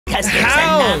'cause here's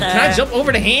How? another. Can I jump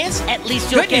over the hands? At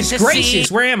least you'll Goodness get to gracious,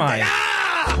 see. where am I?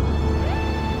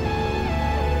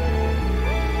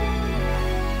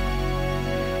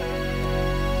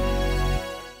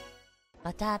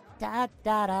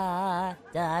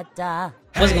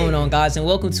 What's going on, guys, and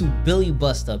welcome to Billie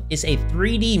Bust Up. It's a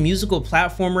 3D musical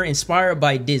platformer inspired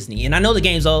by Disney. And I know the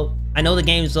game's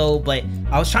old, but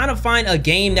I was trying to find a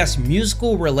game that's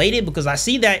musical related because I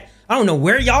see that, I don't know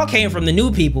where y'all came from, the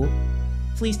new people.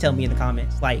 Please tell me in the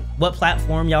comments, like, what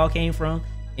platform y'all came from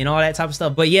and all that type of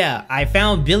stuff. But yeah, I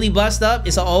found Billie Bust Up.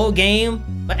 It's an old game,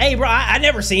 but hey, bro, I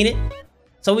never seen it.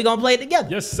 So we gonna play it together.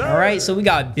 Yes, sir. All right, so we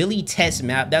got Billie Test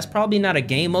Map. That's probably not a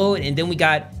game mode. And then we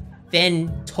got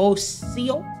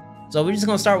Fantosio. So we're just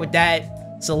gonna start with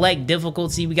that. Select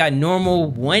difficulty. We got normal,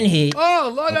 one hit.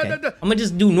 Oh, Okay. I'm gonna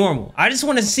just do normal. I just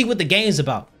wanna see what the game's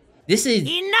about. This is...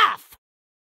 Enough!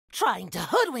 Trying to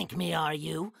hoodwink me, are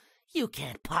you? You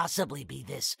can't possibly be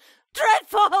this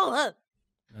dreadful.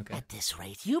 Okay. At this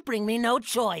rate, you bring me no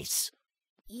choice.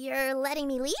 You're letting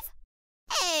me leave?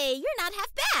 Hey, you're not half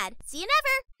bad. See you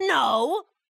never. No,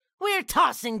 we're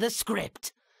tossing the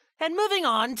script and moving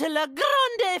on to la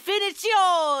grande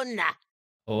finition.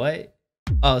 What?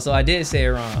 Oh, so I did say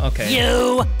it wrong. Okay.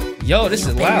 You. Yo, this is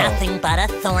You've been loud. nothing but a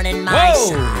thorn in my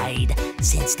Whoa. side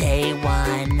since day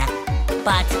one.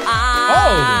 But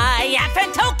I am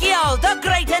from Tokyo, the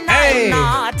great and Hey. I'm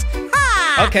not.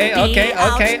 Ha! Okay, Be okay.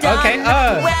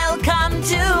 outdone. Welcome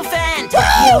to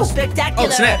Tokyo Spectacular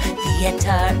Oh, snap.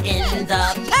 Theater in the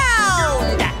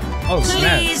Pound. Oh,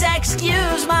 snap. Please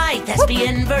excuse my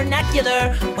thespian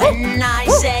vernacular when I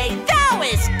say thou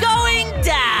is going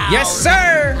down. Yes,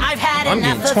 sir. I've had I'm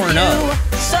enough getting torn of you, up.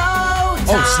 so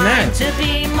time snap. to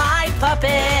be my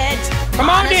puppet. Come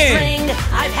on a in. string,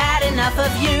 I've had enough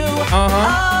of you.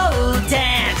 Uh-huh. Oh,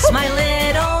 dance, my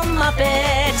little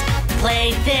Muppet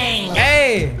plaything.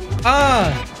 Hey,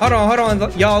 hold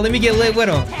on, y'all. Let me get lit with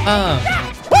him.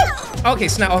 Okay,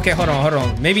 snap. Okay, hold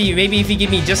on. Maybe if you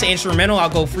give me just an instrumental, I'll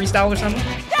go freestyle or something.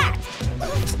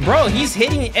 Bro, he's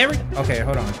hitting every. Okay,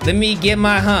 hold on. Let me get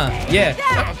my yeah.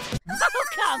 Oh,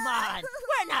 come on,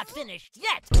 we're not finished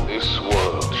yet. This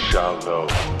world shall know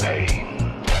pain.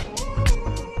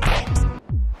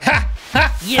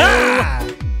 You.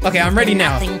 Okay, I'm ready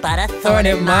now. Nothing but a thorn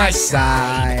in my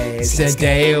side since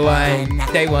day one.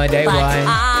 Day one. But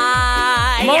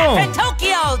I Come on. am from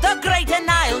Tokyo, the great, and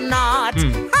I'll not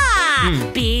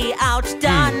be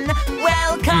outdone.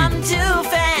 Welcome to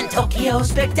Tokyo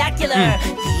Spectacular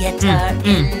Theater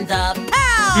in the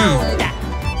Pound.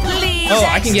 Please Oh,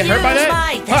 I can get hurt by that?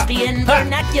 my thespian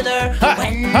vernacular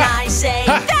when I say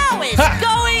thou is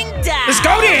going down. Let's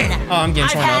go then. Oh, I'm getting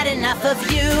torn I've up. had enough of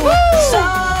you, so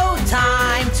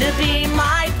time to be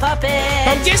my puppet.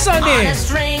 Come get some On then. a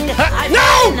string, I've No!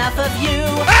 had enough of you.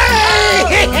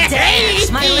 Hey! Oh,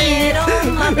 dance, my little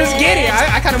Muppet. Let's get it.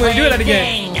 I kind of want to do that again.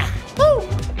 Plaything.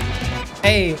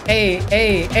 Hey.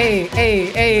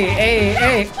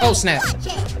 Oh, snap.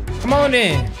 Come on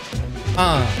then.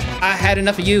 I had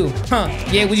enough of you.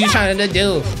 Yeah, what you trying to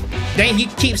do? Dang, he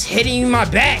keeps hitting my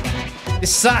back.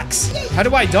 This sucks. How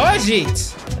do I dodge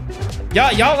it?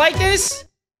 Y'all like this?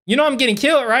 You know I'm getting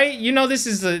killed, right? You know this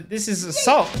is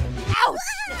assault. Ouch!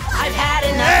 I've had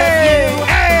enough of you. Oh,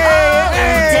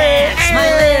 dance, my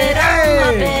little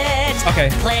Muppet. Okay.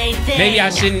 Plaything. Maybe I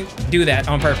shouldn't do that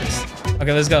on purpose.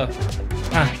 Okay, let's go.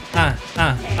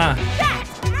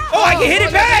 Oh, I can hit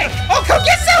it back! Oh, come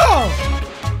get some!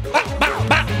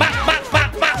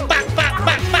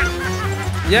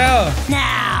 Yo,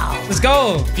 Now. let's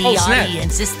go. The Oh, snap.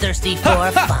 audience is thirsty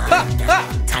for fun.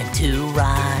 Time to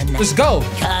run. Let's go.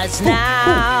 Cause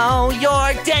now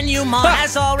your denouement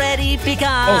has already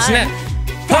begun. Oh, snap.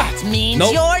 That means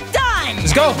Nope. you're done.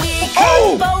 Let's go. We could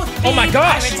Oh! both be Oh my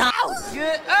gosh. pirates on-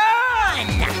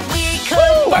 We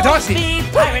could I both dodged it. be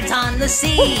pirates on the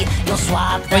sea. You'll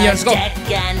swap the Oh, yeah, let's go. deck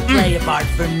and play a part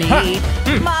for me.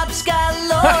 Mobs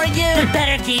galore, you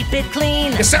better keep it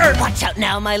clean. Yes, sir. Watch out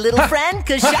now, my little friend,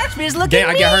 cause Sharkspeare's looking Damn,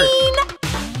 I get hurt. mean.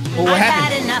 Oh, what I've had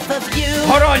happened? enough of you.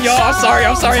 Hold on, y'all. I'm sorry.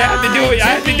 I So have to do it. I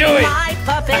have to time do be it. my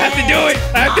puppet. I have to do it.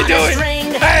 I have to On do a it.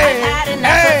 string, Hey, I've had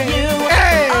enough hey, of you.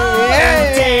 hey, Oh,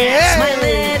 hey, dance, my hey.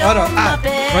 little Hold on.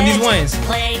 Muppet. Run these ones.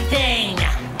 Plaything.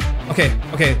 Okay.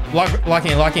 Lock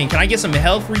in. Can I get some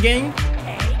health regain?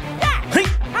 Hey.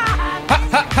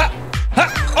 Ha.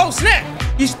 Oh, snap.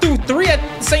 He's threw 3 at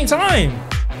the same time.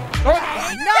 Oh.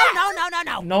 No.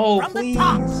 No, From the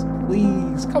top.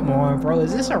 please. Come on, bro.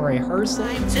 Is this a rehearsal?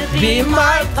 Time to be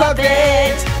my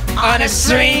puppet. On a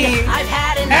string. I've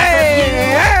had enough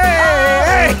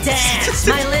Hey, of you. Oh, dance,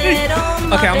 my little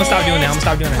Muppet. Okay, I'm gonna stop doing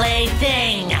that.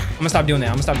 Plaything. I'm gonna stop doing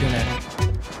that.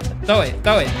 Throw it.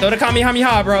 Throw the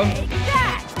Kamehameha, bro.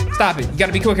 Stop it. You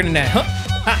gotta be quicker than that. Huh?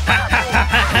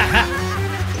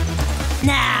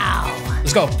 Now,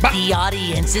 let's go. The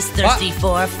audience is thirsty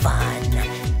for fun.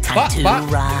 Time to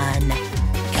run.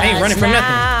 I ain't running from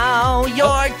nothing. Now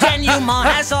your denouement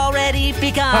has already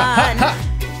begun.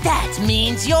 That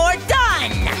means you're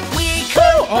done. We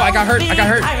could I got hurt. I got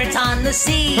hurt. Pirates on the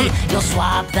sea. You'll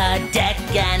swab the deck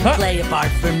and play a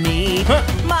part for me.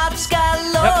 Mops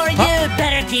galore, you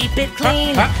better keep it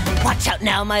clean. Watch out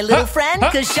now, my little friend,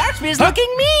 cause Sharkspeare's looking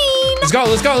mean. Let's go.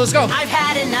 Let's go. Let's go. I've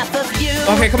had enough of you.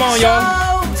 Okay, come on,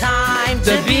 y'all. So time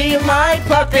to be my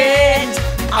puppet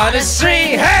on a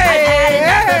string. Hey, I've had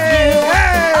enough of you.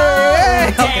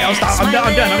 Okay, I'll stop. I'm done.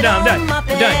 I'm done.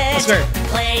 I swear.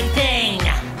 Plaything.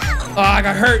 Oh, I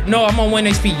got hurt. No, I'm on 1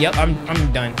 HP. Yep, I'm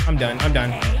done. I'm done.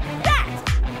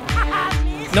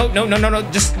 No.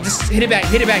 Just hit it back.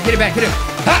 Hit it.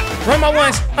 Ha! Run my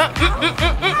ones.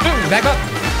 Back up.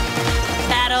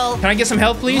 Battle. Can I get some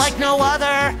help, please? Like no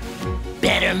other.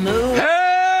 Better move.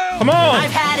 Come on.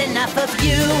 I've had enough of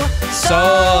you.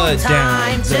 So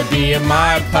down to be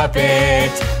my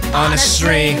puppet on a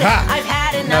string. Ha! I've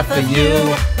had enough of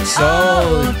you.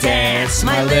 So dance,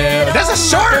 my little. That's a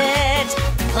shark.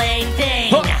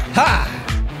 Plaything. Ha!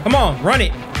 Come on, run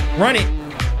it.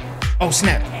 Oh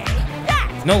snap.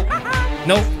 Nope.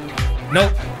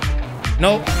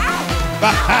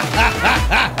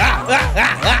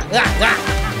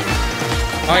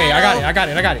 Okay, I got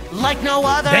it. Like no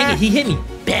other. Dang it, he hit me.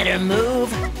 Better move.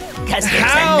 Cause there's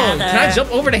How? another. Can I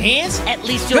jump over the hands? At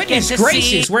least you'll Goodness get to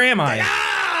gracious, see. where am I?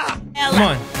 Come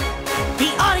on.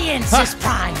 The audience is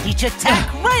primed. Each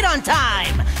attack right on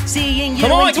time. Seeing you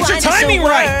Come on, get your timing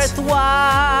right.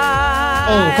 Worthwhile.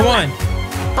 Oh, come on.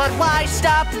 But why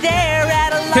stop there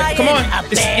at a lion? Come on. A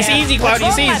bear? It's easy, Cloudy.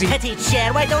 It's easy. My petite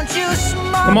cher, why don't you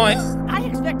smoke? Come on. I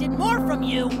expected more from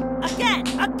you. Again.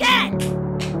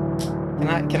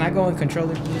 Can I go in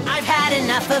controller? I've had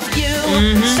enough of you.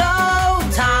 So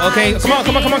time. Okay, come on.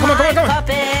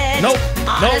 Nope.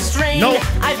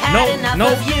 I've had enough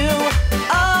of you.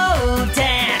 Oh,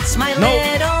 dance, my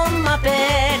little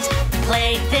Muppet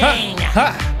plaything.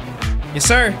 Ha! Yes,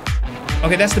 sir.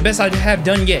 Okay, that's the best I have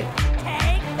done yet.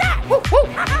 Take that.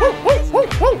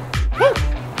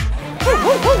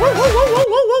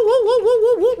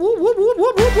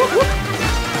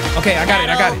 Okay, I got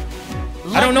it.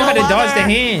 I don't know how to dodge the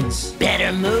hands.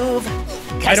 Better move.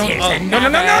 I don't.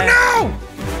 No!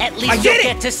 At least you'll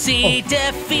get to see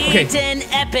defeat an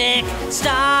epic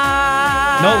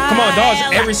style. No, come on, dodge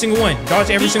every single one. The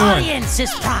audience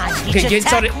is primed. Okay, get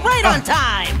started. Right on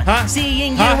time.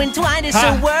 Seeing you entwined is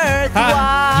so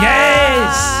worthwhile.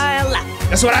 Yes!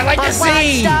 That's what I like to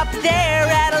see. Stop there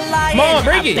at a lion. Come on,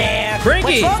 bring it. Bring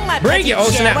it. Oh,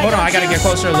 snap. Hold on, I gotta get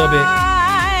closer a little bit.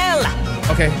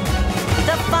 Okay.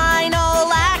 The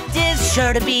final act is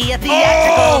sure to be a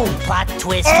theatrical plot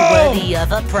twist worthy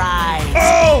of a prize.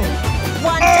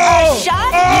 Want a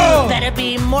shot? You better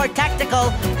be more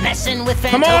tactical. Messing with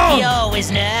Fantokyo is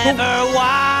never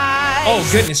wise. Oh,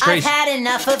 goodness gracious. I've had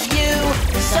enough of you,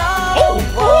 so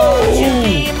won't you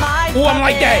be my puppet? I'm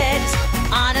like that.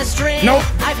 On a string. Nope.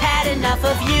 I've had enough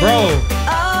of you. Bro.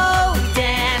 Oh,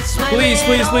 dance, my Please.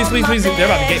 They're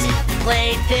about to get me.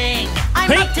 Plaything.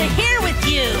 I'm up to here with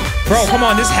you. Bro, come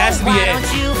on, this has to be why it.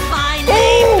 Don't you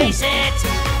finally face it?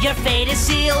 Your fate is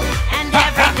sealed, and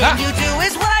everything you do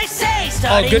is what I say.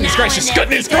 Starting goodness now gracious, and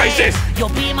goodness every day. gracious.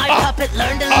 You'll be my puppet,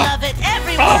 learn to love it.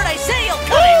 Every word I say, you'll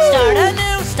come and start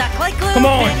anew. Stuck like glue. Come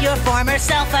on. Bid your former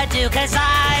self adieu, cause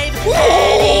I've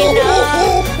had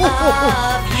enough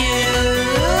of you.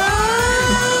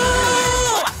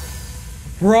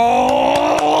 Bro!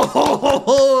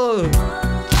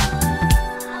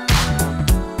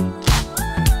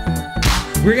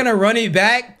 We're gonna run it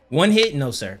back. One hit?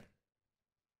 No, sir.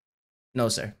 No,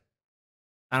 sir.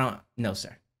 No,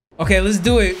 sir. Okay, let's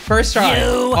do it. First try.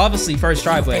 Obviously, first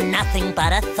try, but nothing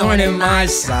but a thorn in my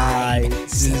side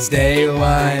since day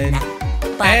one.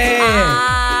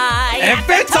 And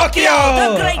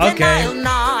Fantokyo! Okay.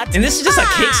 And this is just a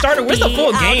Kickstarter. Where's the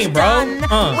full game, bro?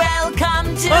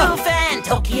 Welcome to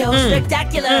Fantokyo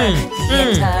Spectacular.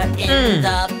 Theater in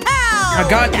the pound. I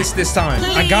got this time.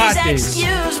 I got this.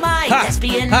 Excuse my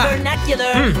thespian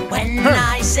vernacular when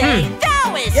I say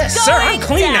thou is yes, sir. I'm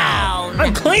clean down. now.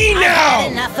 I'm clean now.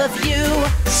 I've had enough of you.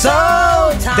 So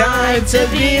time to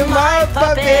be my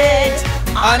puppet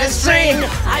on a string.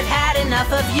 I've had enough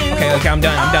of you. Okay, I'm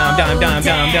done. I'm done.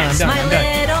 My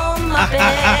little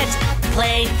Muppet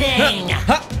plaything.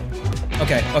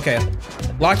 Okay.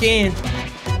 Lock in.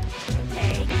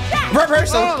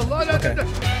 Reversal. Okay.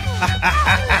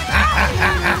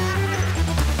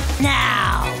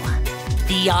 Now,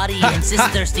 The audience is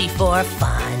thirsty for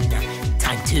fun.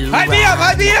 Time to Hype me up,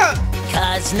 hype me up!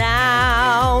 Cause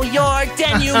now your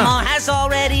denouement has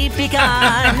already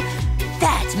begun.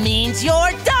 That means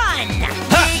you're done.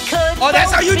 We could Oh,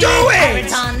 that's how you do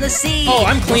it! On the sea. Oh,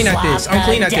 I'm clean at this. I'm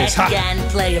clean at this. And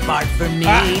play a part for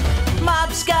me.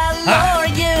 Mobs galore,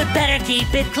 you'd better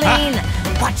keep it clean.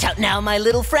 Watch out now, my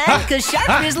little friend, cause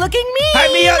Sharper is looking mean.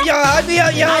 Hype me up, y'all! Hype me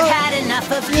up, y'all! I've had enough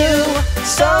of you,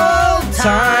 so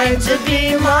time to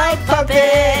be my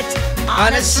puppet.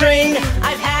 On a string,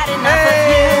 I've had enough of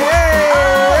you.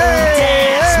 Oh,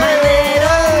 dance, my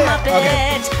little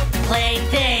Muppet.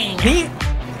 Plaything.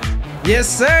 Yes,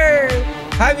 sir!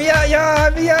 Hype me up, y'all!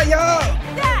 Hype me up, y'all!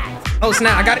 Oh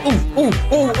snap, I got it. Ooh, ooh,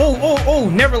 ooh, ooh, ooh,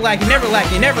 ooh. Never lacking, never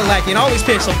lacking, never lacking. Always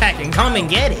pixel packing. Come and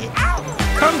get it.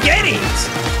 Come get it.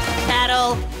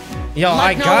 Paddle. Yo,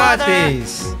 like I no got other.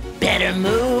 this. Better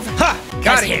move. Ha!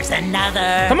 Got Cause it. here's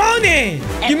another. Come on then.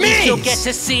 At You least you'll get missed.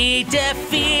 to see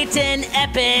defeat in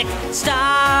epic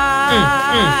style.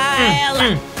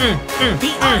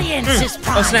 The audience is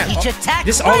primed. Oh, snap. Each attack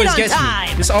This right always on gets me.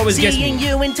 time. This always gets me. Seeing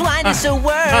you entwined is so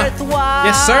worthwhile.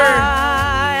 Yes, sir.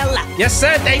 Yes,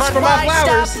 sir. Thanks But for my why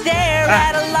flowers. stop there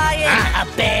at a lion, a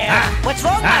bear? What's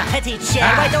wrong, my petite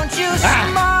cher? Why don't you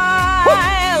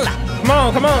smile? Come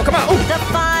on, come on, come on. Ooh. The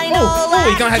final Ooh,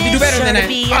 you're gonna have to do better than that.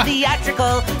 Be a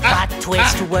theatrical plot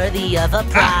twist worthy of a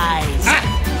prize.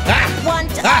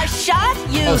 Want a shot?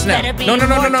 You Oh, snap. better be No. more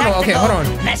Okay, hold on.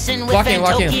 tactical. Messing with Lock in,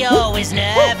 lock in. Tokyo is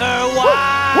never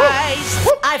wise.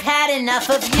 I've had enough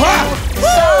of you, Ah.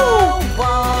 so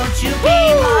won't you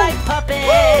be my puppet?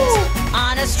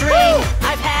 On a string,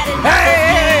 I've had enough of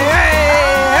you.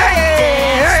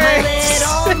 Dance, my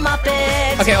little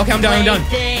Muppet. Okay, I'm done, I'm done.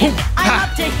 Plaything. I'm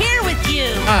up to here with you.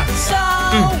 So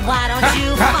why don't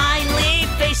you finally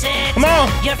face it? Come on.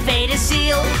 Your fate is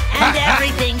sealed, and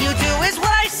everything you do is what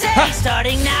I say.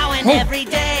 Starting now and every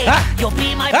day, you'll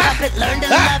be my puppet. Learn to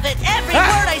love it. Every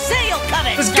word I say, you'll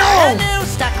covet. Let's Not go. anew,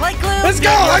 stuck like glue. Let's go.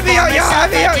 Hype me up, y'all.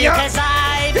 Hype me up, y'all. Because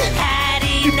I've had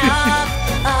enough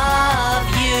of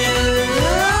you.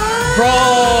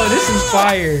 Bro, this is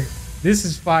fire. This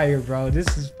is fire, bro.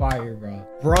 This is fire, bro.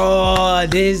 Bro,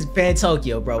 this is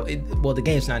Fantokyo, bro. Well, the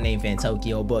game's not named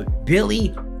Fantokyo, but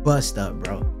Billie Bust Up,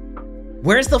 bro.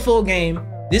 Where's the full game?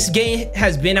 This game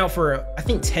has been out for, I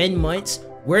think, 10 months.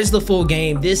 Where's the full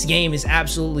game? This game is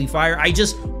absolutely fire.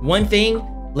 One thing,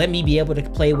 let me be able to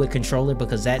play with controller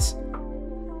because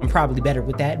I'm probably better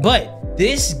with that. But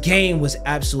this game was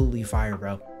absolutely fire,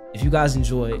 bro. If you guys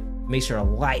enjoyed, make sure to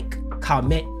like,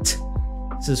 comment,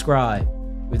 subscribe.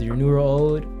 Whether you're new or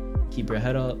old, keep your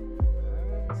head up.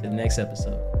 To the next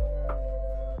episode.